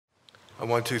I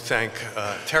want to thank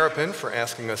Terrapin for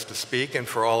asking us to speak and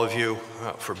for all of you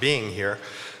for being here.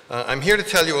 I'm here to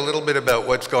tell you a little bit about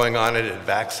what's going on at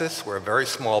Advaxis. We're a very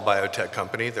small biotech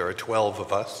company. There are 12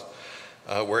 of us.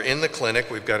 We're in the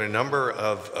clinic. We've got a number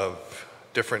of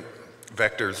different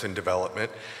vectors in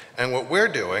development. And what we're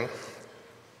doing,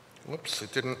 whoops,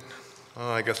 it didn't,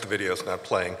 I guess the video's not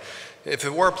playing. If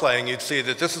it were playing, you'd see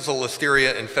that this is a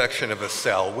Listeria infection of a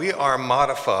cell. We are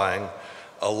modifying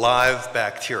a live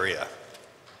bacteria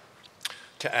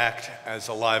to act as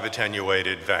a live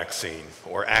attenuated vaccine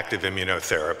or active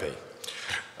immunotherapy.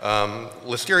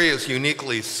 Listeria is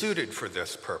uniquely suited for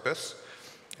this purpose.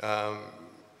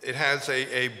 It has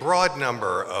a broad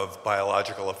number of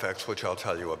biological effects, which I'll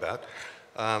tell you about.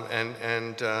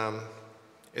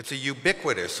 It's a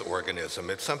ubiquitous organism.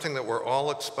 It's something that we're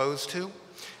all exposed to.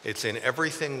 It's in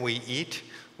everything we eat.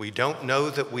 We don't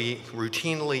know that we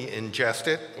routinely ingest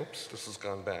it. Oops, this has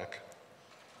gone back.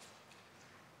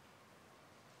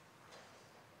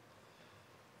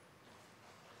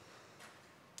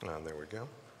 There we go.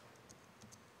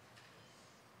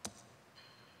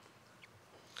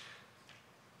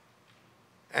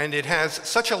 And it has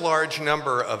such a large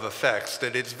number of effects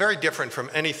that it's very different from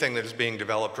anything that is being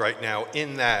developed right now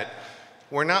in that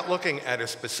we're not looking at a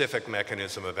specific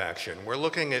mechanism of action. We're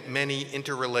looking at many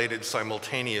interrelated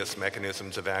simultaneous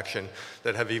mechanisms of action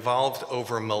that have evolved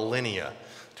over millennia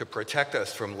to protect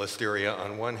us from Listeria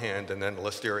on one hand, and then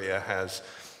Listeria has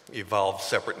evolved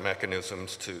separate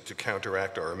mechanisms to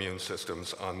counteract our immune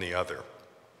systems on the other.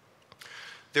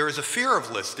 There is a fear of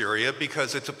Listeria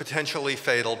because it's a potentially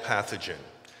fatal pathogen,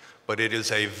 but it is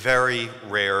a very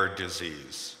rare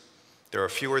disease. There are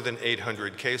fewer than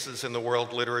 800 cases in the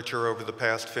world literature over the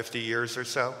past 50 years or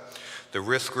so. The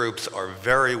risk groups are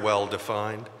very well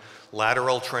defined.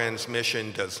 Lateral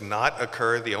transmission does not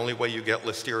occur. The only way you get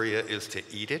Listeria is to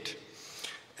eat it.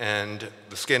 And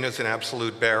the skin is an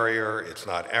absolute barrier. It's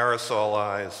not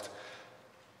aerosolized.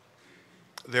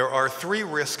 There are 3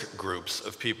 risk groups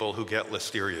of people who get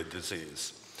Listeria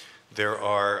disease. There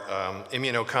are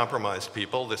immunocompromised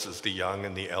people. This is the young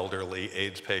and the elderly,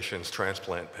 AIDS patients,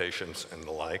 transplant patients, and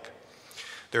the like.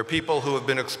 There are people who have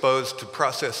been exposed to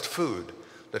processed food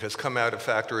that has come out of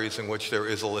factories in which there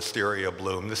is a Listeria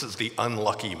bloom. This is the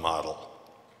unlucky model.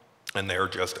 And they're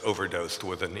just overdosed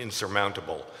with an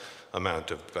insurmountable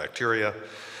amount of bacteria.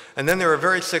 And then there are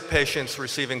very sick patients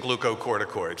receiving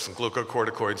glucocorticoids, and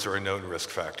glucocorticoids are a known risk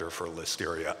factor for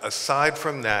Listeria. Aside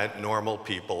from that, normal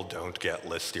people don't get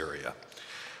Listeria.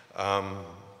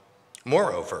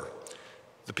 Moreover,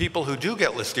 the people who do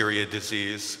get Listeria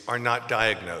disease are not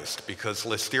diagnosed because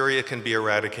Listeria can be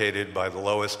eradicated by the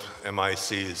lowest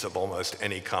MICs of almost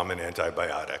any common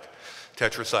antibiotic.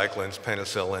 Tetracyclines,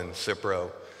 penicillin,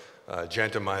 Cipro,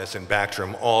 gentamicin,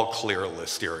 Bactrim, all clear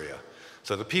Listeria.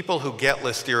 So the people who get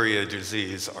Listeria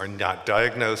disease are not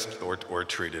diagnosed or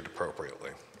treated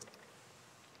appropriately.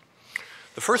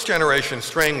 The first generation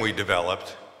strain we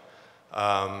developed,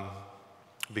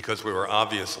 because we were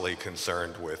obviously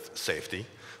concerned with safety,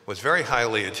 was very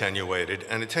highly attenuated,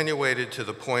 and attenuated to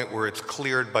the point where it's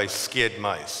cleared by SCID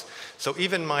mice. So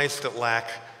even mice that lack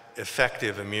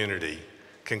effective immunity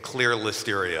can clear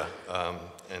Listeria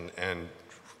and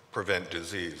prevent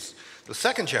disease. The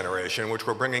second generation, which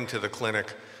we're bringing to the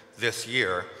clinic this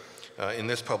year, in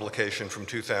this publication from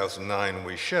 2009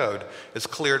 we showed, is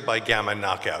cleared by gamma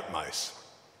knockout mice.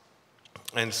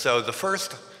 And so the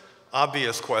first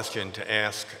obvious question to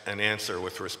ask and answer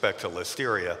with respect to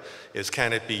Listeria is,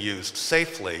 can it be used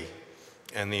safely?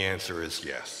 And the answer is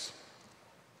yes.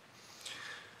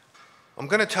 I'm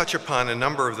going to touch upon a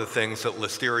number of the things that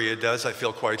Listeria does. I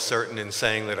feel quite certain in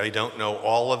saying that I don't know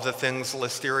all of the things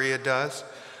Listeria does,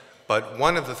 but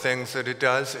one of the things that it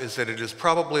does is that it is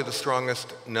probably the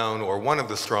strongest known, or one of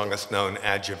the strongest known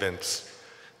adjuvants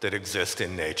that exist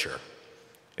in nature.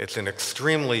 It's an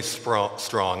extremely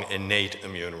strong innate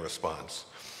immune response,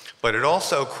 but it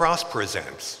also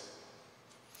cross-presents.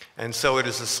 And so it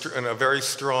is a very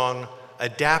strong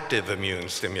adaptive immune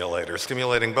stimulator,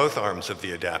 stimulating both arms of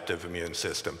the adaptive immune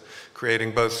system,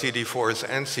 creating both CD4s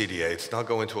and CD8s, and I'll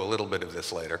go into a little bit of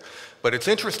this later. But it's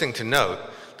interesting to note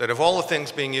that of all the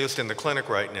things being used in the clinic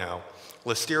right now,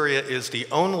 Listeria is the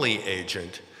only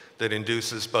agent that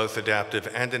induces both adaptive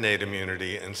and innate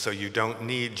immunity, and so you don't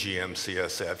need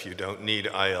GM-CSF, you don't need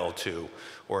IL-2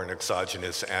 or an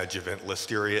exogenous adjuvant.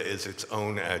 Listeria is its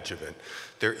own adjuvant.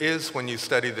 There is, when you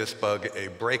study this bug, a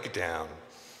breakdown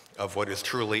of what is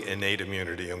truly innate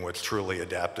immunity and what's truly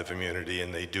adaptive immunity,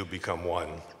 and they do become one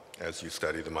as you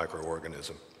study the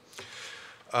microorganism.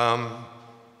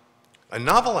 A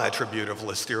novel attribute of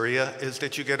Listeria is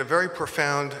that you get a very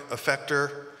profound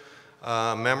effector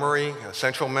memory,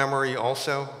 central memory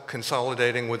also,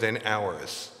 consolidating within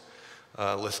hours.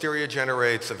 Listeria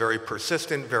generates a very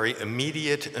persistent, very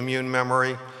immediate immune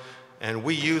memory, and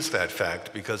we use that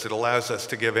fact because it allows us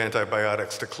to give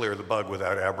antibiotics to clear the bug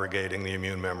without abrogating the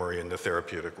immune memory in the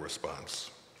therapeutic response.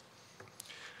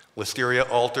 Listeria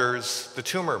alters the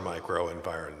tumor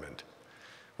microenvironment.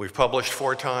 We've published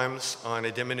 4 times on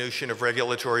a diminution of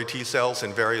regulatory T cells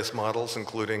in various models,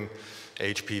 including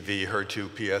HPV,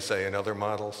 HER2, PSA, and other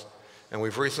models. And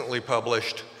we've recently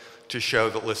published to show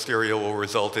that Listeria will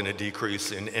result in a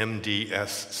decrease in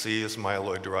MDSCs,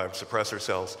 myeloid-derived suppressor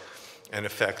cells, and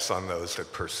effects on those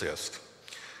that persist.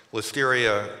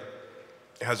 Listeria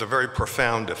has a very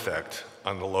profound effect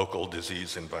on the local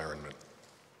disease environment.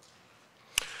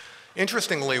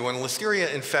 Interestingly, when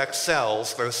Listeria infects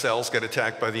cells, those cells get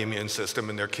attacked by the immune system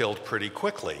and they're killed pretty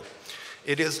quickly.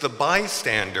 It is the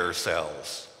bystander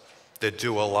cells that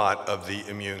do a lot of the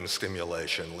immune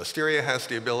stimulation. Listeria has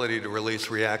the ability to release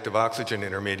reactive oxygen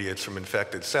intermediates from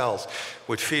infected cells,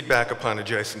 which feed back upon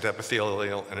adjacent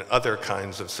epithelial and other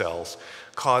kinds of cells,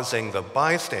 causing the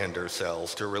bystander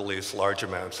cells to release large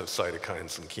amounts of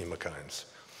cytokines and chemokines.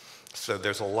 So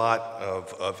there's a lot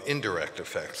of indirect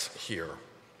effects here.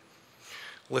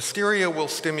 Listeria will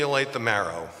stimulate the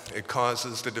marrow. It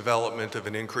causes the development of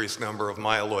an increased number of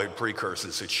myeloid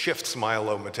precursors. It shifts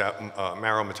marrow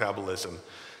metabolism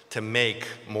to make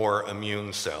more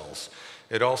immune cells.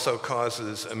 It also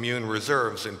causes immune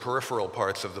reserves in peripheral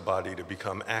parts of the body to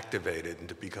become activated and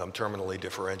to become terminally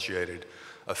differentiated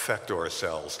effector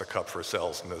cells, the Kupffer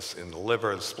cells in the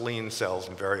liver, the spleen cells,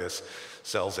 and various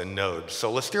cells in nodes.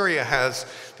 So Listeria has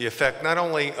the effect not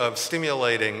only of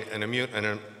stimulating an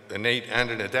innate and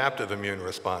an adaptive immune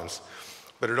response,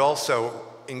 but it also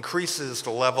increases the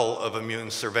level of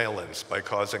immune surveillance by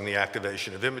causing the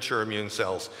activation of immature immune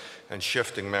cells and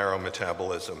shifting marrow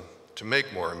metabolism to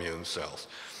make more immune cells.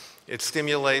 It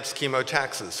stimulates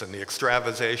chemotaxis and the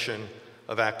extravasation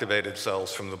of activated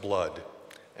cells from the blood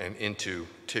and into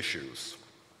tissues.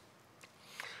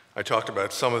 I talked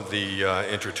about some of the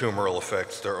intratumoral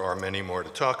effects. There are many more to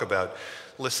talk about.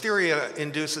 Listeria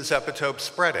induces epitope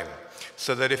spreading,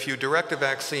 so that if you direct a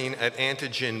vaccine at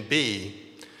antigen B,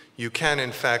 you can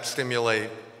in fact stimulate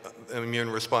immune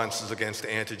responses against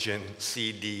antigen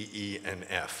C, D, E, and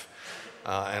F.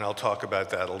 And I'll talk about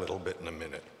that a little bit in a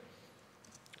minute.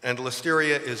 And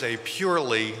Listeria is a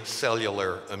purely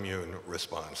cellular immune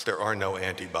response. There are no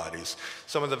antibodies.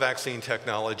 Some of the vaccine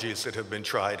technologies that have been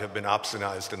tried have been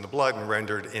opsonized in the blood and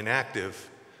rendered inactive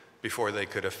before they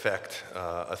could affect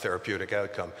a therapeutic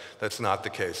outcome. That's not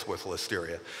the case with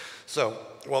Listeria. So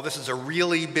while this is a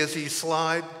really busy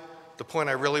slide, the point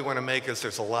I really want to make is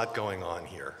there's a lot going on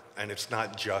here, and it's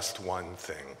not just one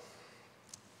thing.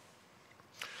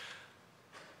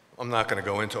 I'm not going to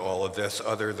go into all of this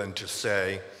other than to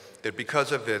say that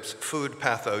because of its food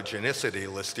pathogenicity,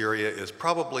 Listeria is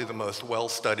probably the most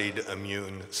well-studied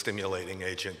immune stimulating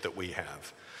agent that we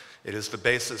have. It is the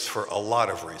basis for a lot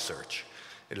of research.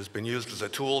 It has been used as a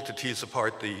tool to tease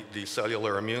apart the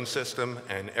cellular immune system,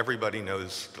 and everybody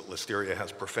knows that Listeria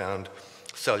has profound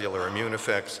cellular immune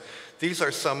effects. These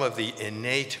are some of the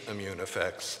innate immune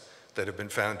effects that have been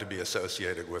found to be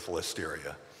associated with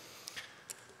Listeria.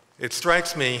 It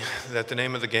strikes me that the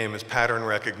name of the game is pattern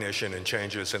recognition and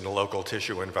changes in the local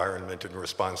tissue environment in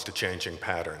response to changing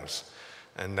patterns.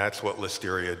 And that's what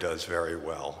Listeria does very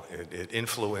well. It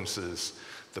influences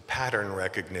the pattern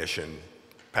recognition,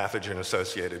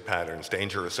 pathogen-associated patterns,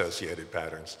 danger-associated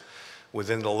patterns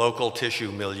within the local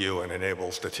tissue milieu and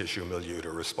enables the tissue milieu to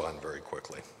respond very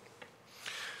quickly.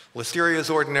 Listeria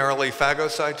is ordinarily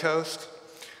phagocytosed.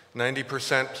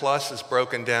 90% plus is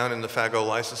broken down in the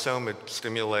phagolysosome. It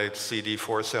stimulates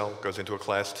CD4 cell, goes into a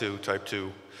class 2, type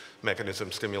 2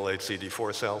 mechanism, stimulates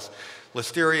CD4 cells.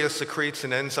 Listeria secretes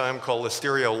an enzyme called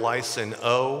listeriolysin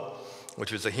O,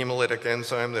 which is a hemolytic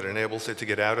enzyme that enables it to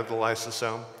get out of the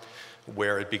lysosome,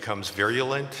 where it becomes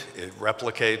virulent. It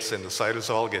replicates in the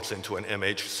cytosol, gets into an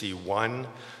MHC1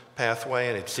 pathway,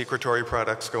 and its secretory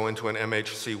products go into an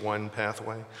MHC1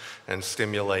 pathway and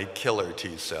stimulate killer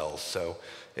T cells. So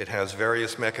it has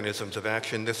various mechanisms of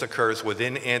action. This occurs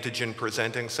within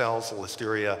antigen-presenting cells.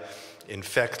 Listeria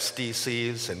infects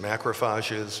DCs and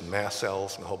macrophages and mast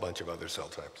cells and a whole bunch of other cell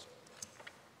types.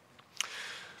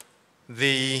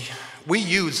 We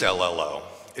use LLO.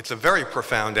 It's a very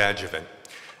profound adjuvant.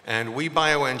 And we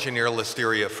bioengineer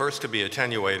Listeria first to be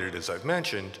attenuated, as I've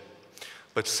mentioned,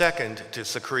 but second, to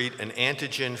secrete an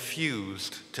antigen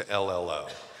fused to LLO.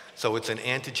 So it's an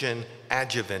antigen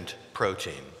adjuvant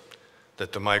protein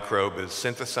that the microbe is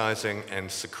synthesizing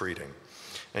and secreting.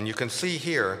 And you can see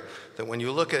here that when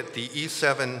you look at the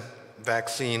E7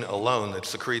 vaccine alone that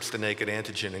secretes the naked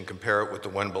antigen and compare it with the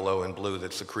one below in blue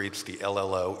that secretes the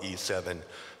LLO-E7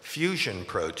 fusion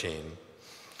protein,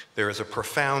 there is a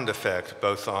profound effect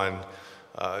both on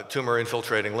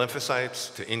tumor-infiltrating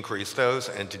lymphocytes, to increase those,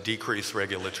 and to decrease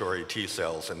regulatory T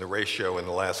cells. And the ratio in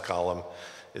the last column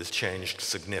is changed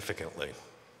significantly.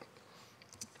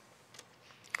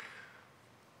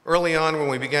 Early on, when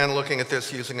we began looking at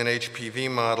this using an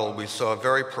HPV model, we saw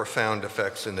very profound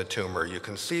effects in the tumor. You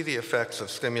can see the effects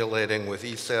of stimulating with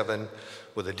E7,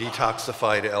 with a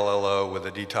detoxified LLO, with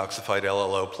a detoxified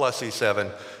LLO plus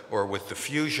E7, or with the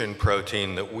fusion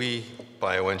protein that we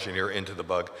bioengineer into the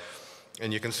bug.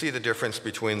 And you can see the difference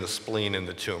between the spleen and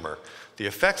the tumor. The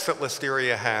effects that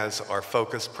Listeria has are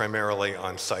focused primarily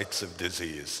on sites of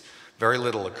disease. Very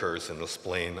little occurs in the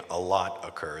spleen, a lot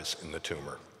occurs in the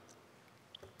tumor.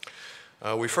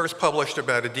 We first published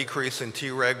about a decrease in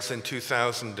Tregs in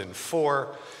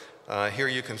 2004. Here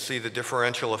you can see the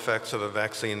differential effects of a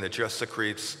vaccine that just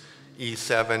secretes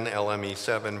E7,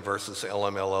 LME7 versus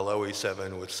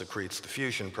LMLLOE7, which secretes the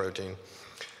fusion protein.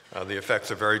 The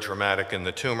effects are very dramatic in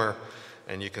the tumor,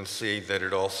 and you can see that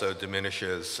it also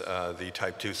diminishes the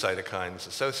type 2 cytokines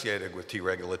associated with T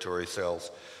regulatory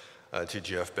cells,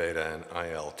 TGF-beta and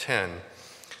IL-10.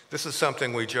 This is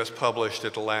something we just published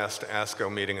at the last ASCO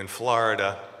meeting in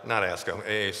Florida, not ASCO,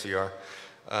 AACR.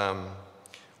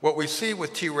 What we see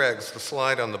with Tregs, the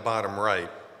slide on the bottom right,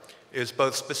 is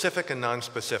both specific and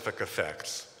nonspecific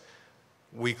effects.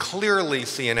 We clearly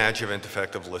see an adjuvant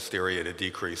effect of Listeria to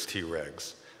decrease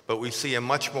Tregs, but we see a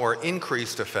much more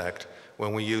increased effect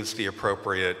when we use the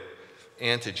appropriate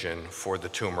antigen for the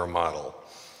tumor model.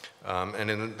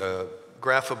 And in the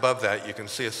graph above that, you can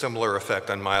see a similar effect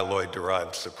on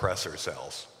myeloid-derived suppressor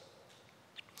cells.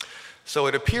 So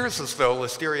it appears as though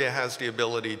Listeria has the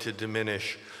ability to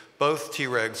diminish both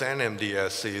Tregs and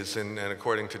MDSCs, and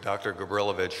according to Dr.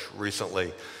 Gabrilovich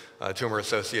recently,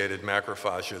 tumor-associated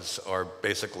macrophages are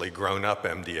basically grown-up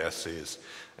MDSCs.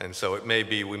 And so it may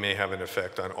be we may have an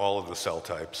effect on all of the cell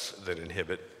types that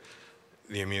inhibit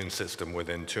the immune system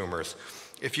within tumors.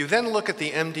 If you then look at the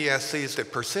MDSCs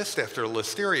that persist after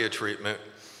Listeria treatment,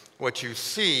 what you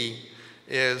see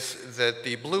is that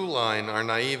the blue line are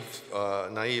naive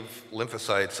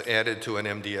lymphocytes added to an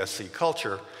MDSC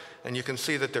culture, and you can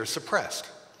see that they're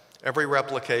suppressed. Every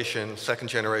replication, second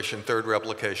generation, third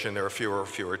replication, there are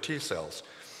fewer T cells.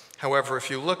 However,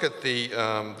 if you look at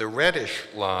the reddish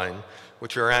line,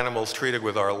 which are animals treated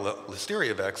with our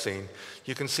Listeria vaccine,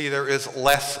 you can see there is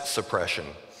less suppression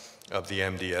of the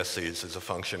MDSCs as a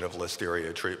function of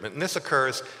Listeria treatment. And this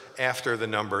occurs after the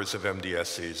numbers of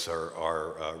MDSCs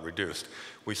are reduced.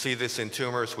 We see this in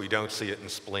tumors. We don't see it in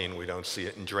spleen. We don't see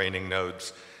it in draining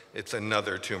nodes. It's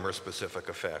another tumor-specific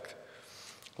effect.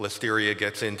 Listeria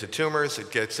gets into tumors.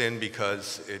 It gets in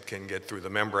because it can get through the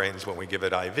membranes when we give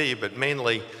it IV, but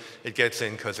mainly it gets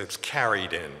in because it's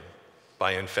carried in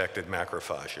by infected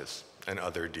macrophages and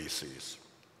other DCs.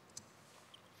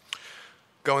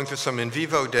 Going to some in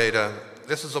vivo data,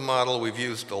 this is a model we've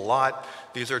used a lot.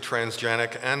 These are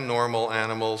transgenic and normal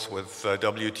animals with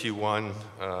TC1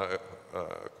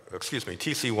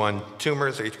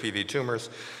 tumors, HPV tumors.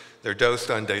 They're dosed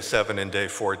on day 7 and day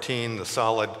 14. The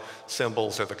solid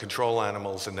symbols are the control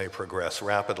animals, and they progress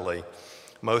rapidly.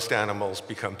 Most animals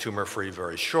become tumor-free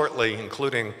very shortly,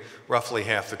 including roughly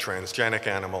half the transgenic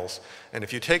animals. And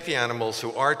if you take the animals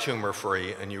who are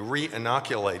tumor-free and you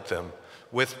re-inoculate them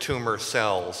with tumor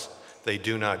cells, they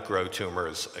do not grow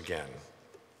tumors again.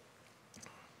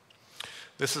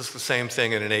 This is the same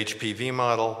thing in an HPV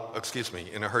model,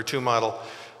 in a HER2 model.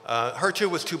 HER2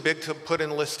 was too big to put in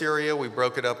Listeria. We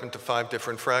broke it up into 5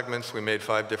 different fragments. We made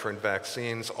 5 different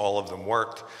vaccines. All of them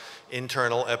worked.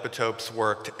 Internal epitopes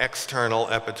worked. External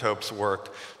epitopes worked.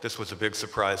 This was a big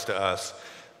surprise to us.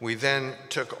 We then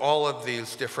took all of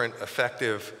these different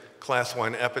effective class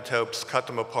 1 epitopes, cut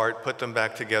them apart, put them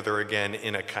back together again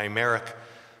in a chimeric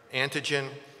antigen,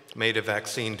 made a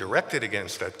vaccine directed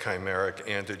against that chimeric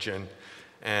antigen,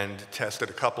 and tested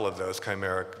a couple of those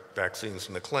chimeric vaccines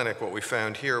in the clinic. What we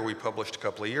found here, we published a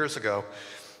couple of years ago,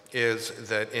 is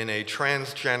that in a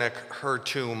transgenic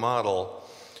HER2 model,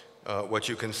 what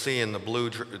you can see in the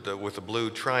blue, with the blue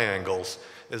triangles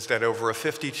is that over a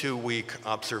 52-week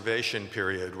observation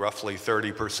period, roughly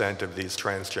 30% of these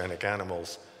transgenic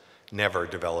animals never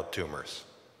develop tumors.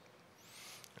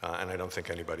 And I don't think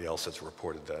anybody else has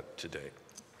reported that to date.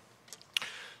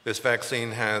 This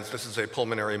vaccine this is a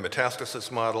pulmonary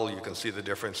metastasis model. You can see the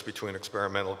difference between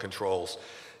experimental controls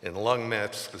in lung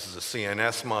mets. This is a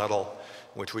CNS model,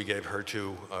 which we gave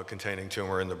HER2 containing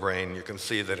tumor in the brain. You can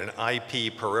see that an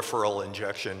IP peripheral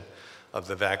injection of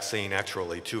the vaccine,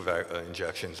 actually two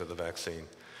injections of the vaccine,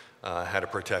 had a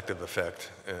protective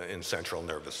effect in central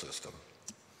nervous system.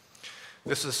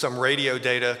 This is some radio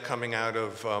data coming out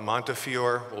of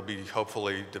Montefiore. We'll be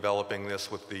hopefully developing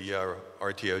this with the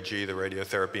RTOG, the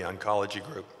Radiotherapy Oncology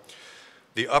Group.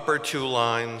 The upper two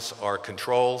lines are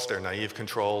controls. They're naive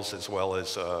controls as well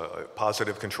as a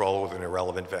positive control with an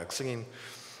irrelevant vaccine.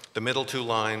 The middle two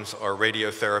lines are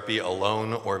radiotherapy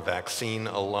alone or vaccine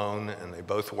alone, and they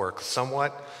both work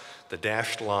somewhat. The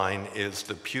dashed line is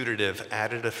the putative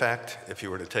added effect, if you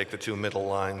were to take the two middle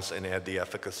lines and add the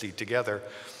efficacy together.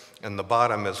 And the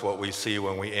bottom is what we see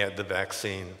when we add the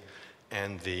vaccine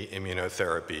and the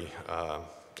immunotherapy,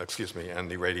 and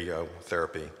the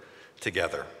radiotherapy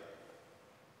together.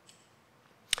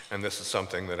 And this is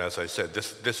something that, as I said,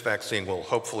 this vaccine will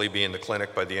hopefully be in the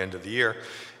clinic by the end of the year,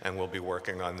 and we'll be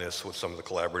working on this with some of the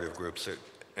collaborative groups at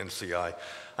NCI.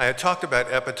 I had talked about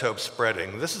epitope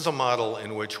spreading. This is a model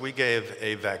in which we gave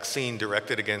a vaccine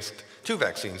directed against, two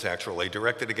vaccines actually,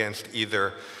 directed against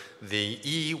either the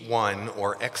E1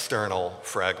 or external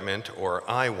fragment or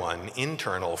I1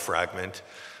 internal fragment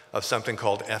of something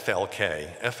called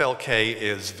FLK. FLK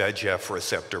is VEGF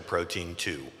receptor protein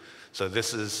 2. So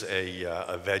this is a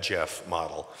VEGF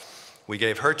model. We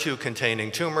gave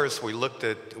HER2-containing tumors. We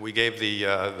gave the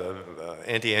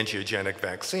anti-angiogenic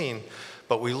vaccine,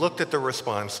 but we looked at the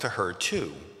response to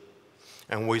HER2.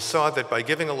 And we saw that by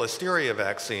giving a Listeria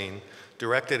vaccine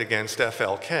directed against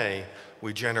FLK,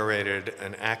 we generated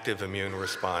an active immune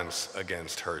response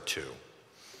against HER2.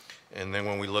 And then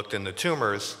when we looked in the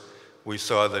tumors, we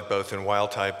saw that both in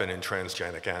wild type and in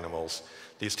transgenic animals,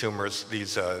 these tumors,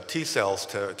 these T cells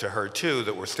to HER2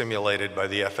 that were stimulated by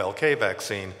the FLK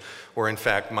vaccine were in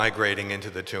fact migrating into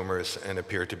the tumors and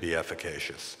appear to be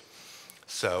efficacious.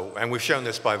 So, and we've shown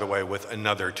this, by the way, with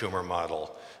another tumor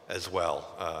model as well,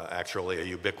 actually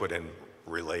a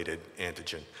ubiquitin-related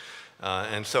antigen.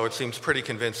 And so it seems pretty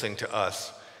convincing to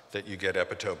us that you get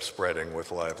epitope spreading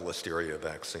with live Listeria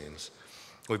vaccines.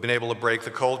 We've been able to break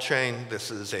the cold chain.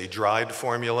 This is a dried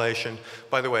formulation.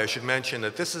 By the way, I should mention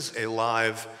that this is a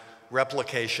live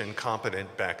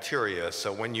replication-competent bacteria.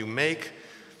 So when you make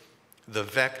the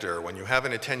vector, when you have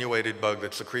an attenuated bug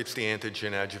that secretes the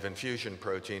antigen adjuvant fusion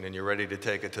protein and you're ready to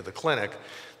take it to the clinic,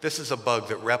 this is a bug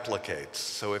that replicates.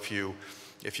 So if you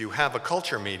have a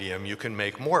culture medium, you can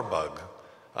make more bug.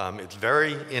 It's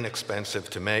very inexpensive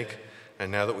to make,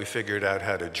 and now that we figured out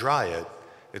how to dry it,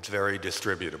 it's very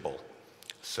distributable.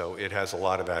 So it has a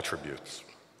lot of attributes.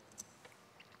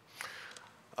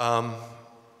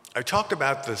 I talked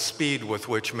about the speed with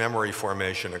which memory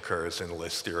formation occurs in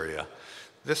Listeria.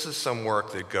 This is some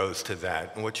work that goes to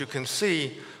that. And what you can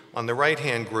see on the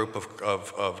right-hand group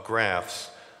of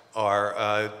graphs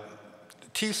are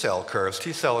T cell curves,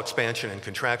 T cell expansion and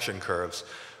contraction curves,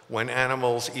 when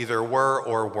animals either were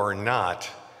or were not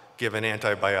given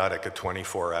antibiotic at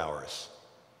 24 hours.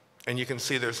 And you can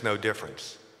see there's no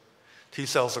difference. T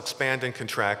cells expand and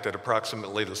contract at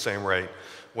approximately the same rate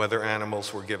whether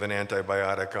animals were given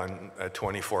antibiotic at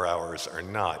 24 hours or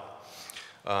not.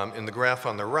 In the graph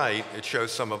on the right, it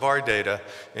shows some of our data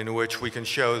in which we can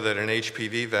show that an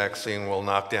HPV vaccine will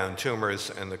knock down tumors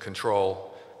and the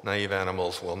control, naive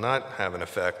animals, will not have an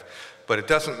effect. But it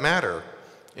doesn't matter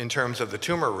in terms of the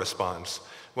tumor response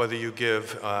whether you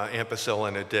give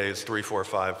ampicillin at days 3, 4,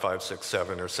 5, 5, 6,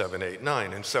 7, or 7, 8,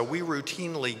 9. And so we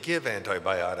routinely give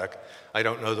antibiotic. I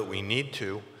don't know that we need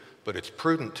to, but it's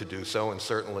prudent to do so, and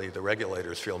certainly the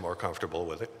regulators feel more comfortable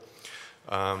with it.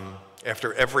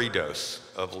 After every dose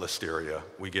of Listeria,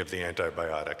 we give the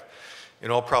antibiotic.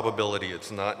 In all probability, it's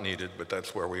not needed, but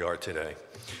that's where we are today.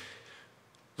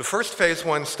 The first phase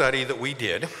 1 study that we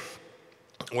did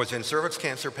was in cervix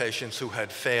cancer patients who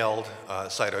had failed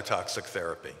cytotoxic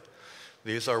therapy.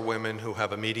 These are women who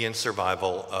have a median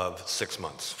survival of 6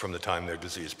 months from the time their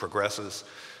disease progresses.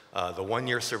 The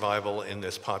 1-year survival in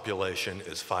this population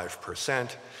is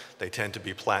 5%. They tend to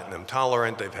be platinum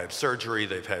tolerant. They've had surgery,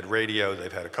 they've had radio,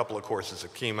 they've had a couple of courses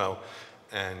of chemo,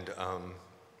 and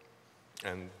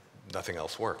nothing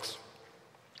else works.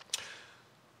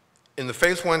 In the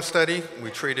phase 1 study, we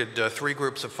treated 3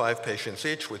 groups of 5 patients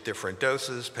each with different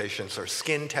doses. Patients are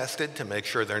skin tested to make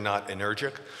sure they're not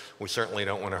allergic. We certainly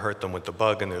don't want to hurt them with the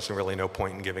bug, and there's really no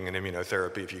point in giving an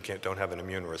immunotherapy if you don't have an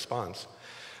immune response.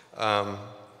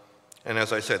 And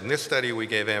as I said, in this study, we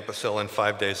gave ampicillin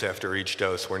 5 days after each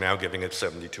dose. We're now giving it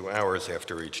 72 hours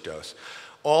after each dose.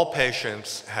 All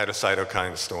patients had a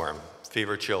cytokine storm: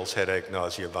 fever, chills, headache,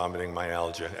 nausea, vomiting,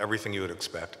 myalgia, everything you would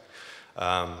expect.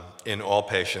 In all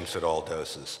patients at all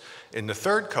doses. In the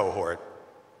third cohort,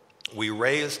 we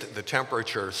raised the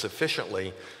temperature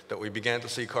sufficiently that we began to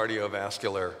see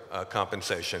cardiovascular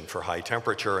compensation for high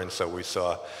temperature, and so we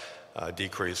saw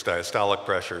decreased diastolic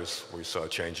pressures, we saw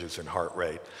changes in heart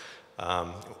rate.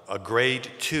 A grade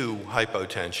 2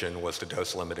 hypotension was the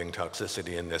dose-limiting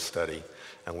toxicity in this study,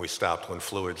 and we stopped when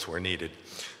fluids were needed.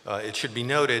 It should be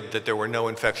noted that there were no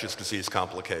infectious disease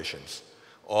complications.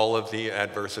 All of the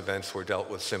adverse events were dealt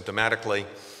with symptomatically,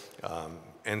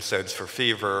 NSAIDs for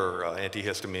fever,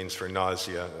 antihistamines for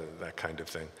nausea, that kind of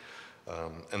thing.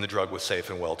 And the drug was safe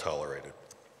and well tolerated.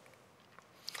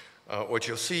 What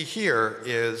you'll see here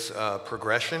is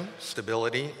progression,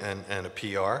 stability, and a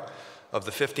PR. Of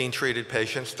the 15 treated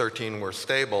patients, 13 were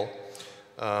stable.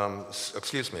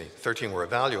 13 were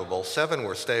evaluable, 7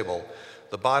 were stable.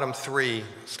 The bottom 3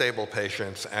 stable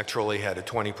patients actually had a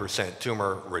 20%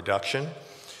 tumor reduction.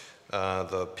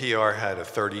 The PR had a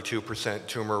 32%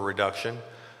 tumor reduction.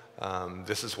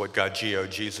 This is what got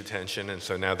GOG's attention, and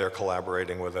so now they're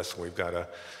collaborating with us. We've got a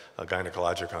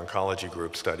gynecologic oncology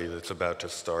group study that's about to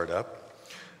start up.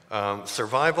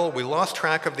 Survival, we lost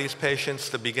track of these patients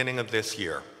the beginning of this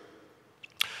year.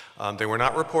 They were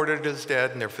not reported as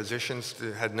dead, and their physicians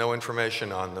had no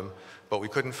information on them, but we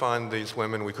couldn't find these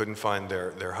women, we couldn't find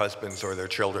their husbands or their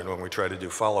children when we tried to do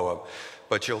follow-up.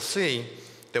 But you'll see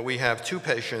that we have 2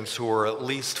 patients who are at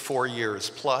least 4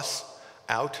 years plus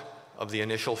out of the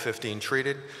initial 15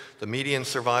 treated. The median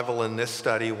survival in this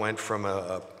study went from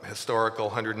a historical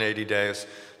 180 days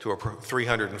to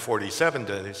 347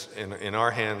 days in our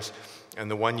hands,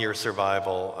 and the 1-year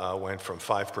survival went from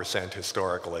 5%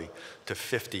 historically to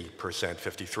 50%,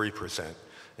 53%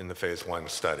 in the phase 1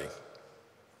 study.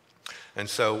 And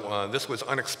so this was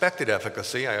unexpected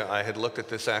efficacy. I had looked at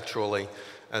this actually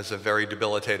as a very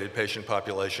debilitated patient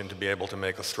population to be able to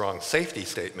make a strong safety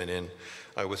statement in.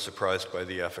 I was surprised by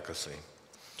the efficacy.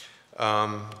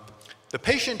 The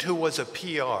patient who was a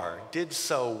PR did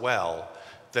so well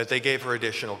that they gave her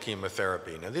additional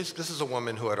chemotherapy. Now this is a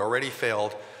woman who had already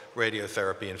failed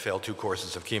radiotherapy and failed 2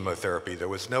 courses of chemotherapy. There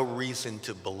was no reason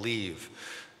to believe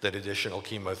that additional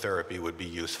chemotherapy would be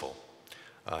useful.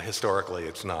 Historically,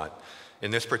 it's not. In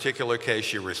this particular case,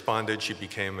 she responded. She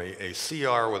became a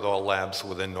CR with all labs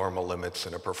within normal limits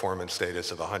and a performance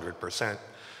status of 100%.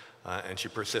 And she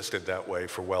persisted that way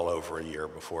for well over a year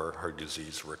before her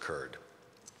disease recurred.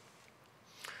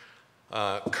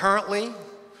 Currently,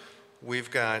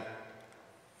 we've got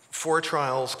 4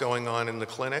 trials going on in the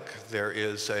clinic. There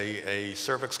is a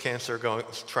cervix cancer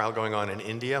trial going on in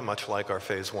India, much like our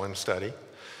phase 1 study.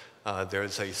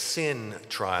 There's a SIN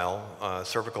trial,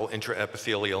 cervical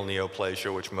intraepithelial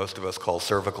neoplasia, which most of us call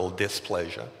cervical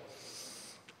dysplasia.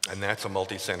 And that's a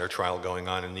multi-center trial going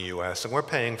on in the US, and we're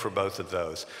paying for both of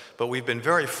those. But we've been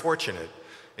very fortunate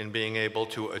in being able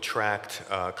to attract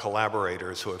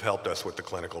collaborators who have helped us with the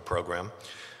clinical program.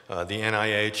 The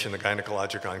NIH and the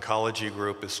Gynecologic Oncology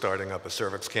Group is starting up a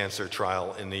cervix cancer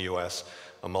trial in the US,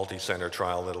 a multi-center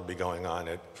trial that'll be going on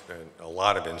at a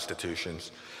lot of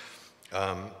institutions.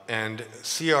 And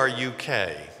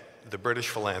CRUK, the British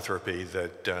philanthropy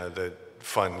that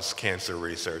funds cancer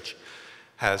research,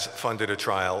 has funded a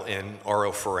trial in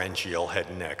oropharyngeal head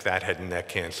and neck, that head and neck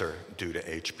cancer due to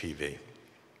HPV.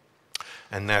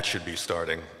 And that should be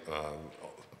starting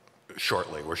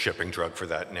shortly. We're shipping drug for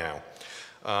that now.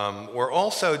 We're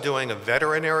also doing a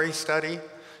veterinary study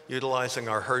utilizing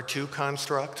our HER2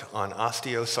 construct on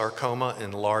osteosarcoma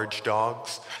in large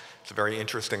dogs. It's a very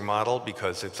interesting model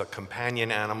because it's a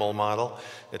companion animal model.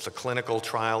 It's a clinical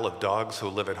trial of dogs who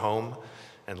live at home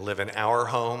and live in our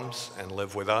homes and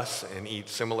live with us and eat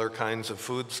similar kinds of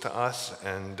foods to us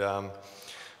and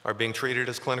are being treated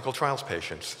as clinical trials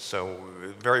patients. So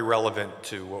very relevant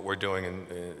to what we're doing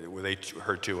with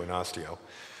HER2 and osteo.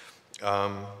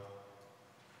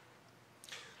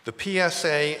 The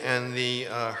PSA and the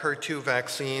HER2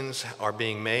 vaccines are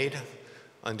being made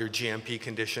under GMP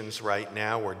conditions right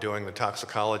now. We're doing the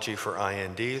toxicology for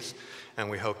INDs, and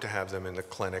we hope to have them in the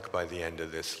clinic by the end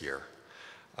of this year.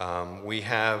 We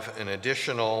have an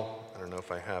additional, I don't know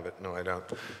if I have it, no I don't.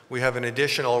 We have an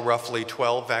additional roughly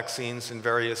 12 vaccines in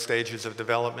various stages of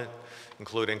development,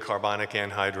 including carbonic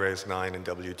anhydrase 9 and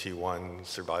WT1,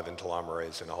 survivin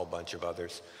telomerase, and a whole bunch of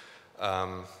others.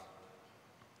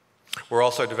 We're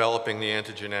also developing the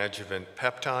antigen adjuvant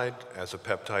peptide as a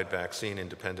peptide vaccine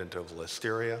independent of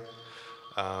Listeria.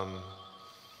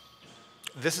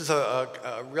 This is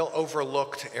a real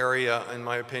overlooked area, in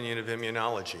my opinion, of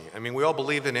immunology. I mean, we all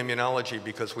believe in immunology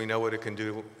because we know what it can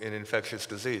do in infectious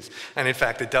disease. And in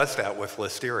fact, it does that with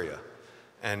Listeria.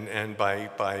 And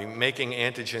by making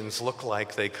antigens look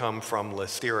like they come from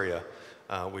Listeria,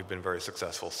 we've been very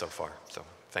successful so far. So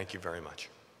thank you very much.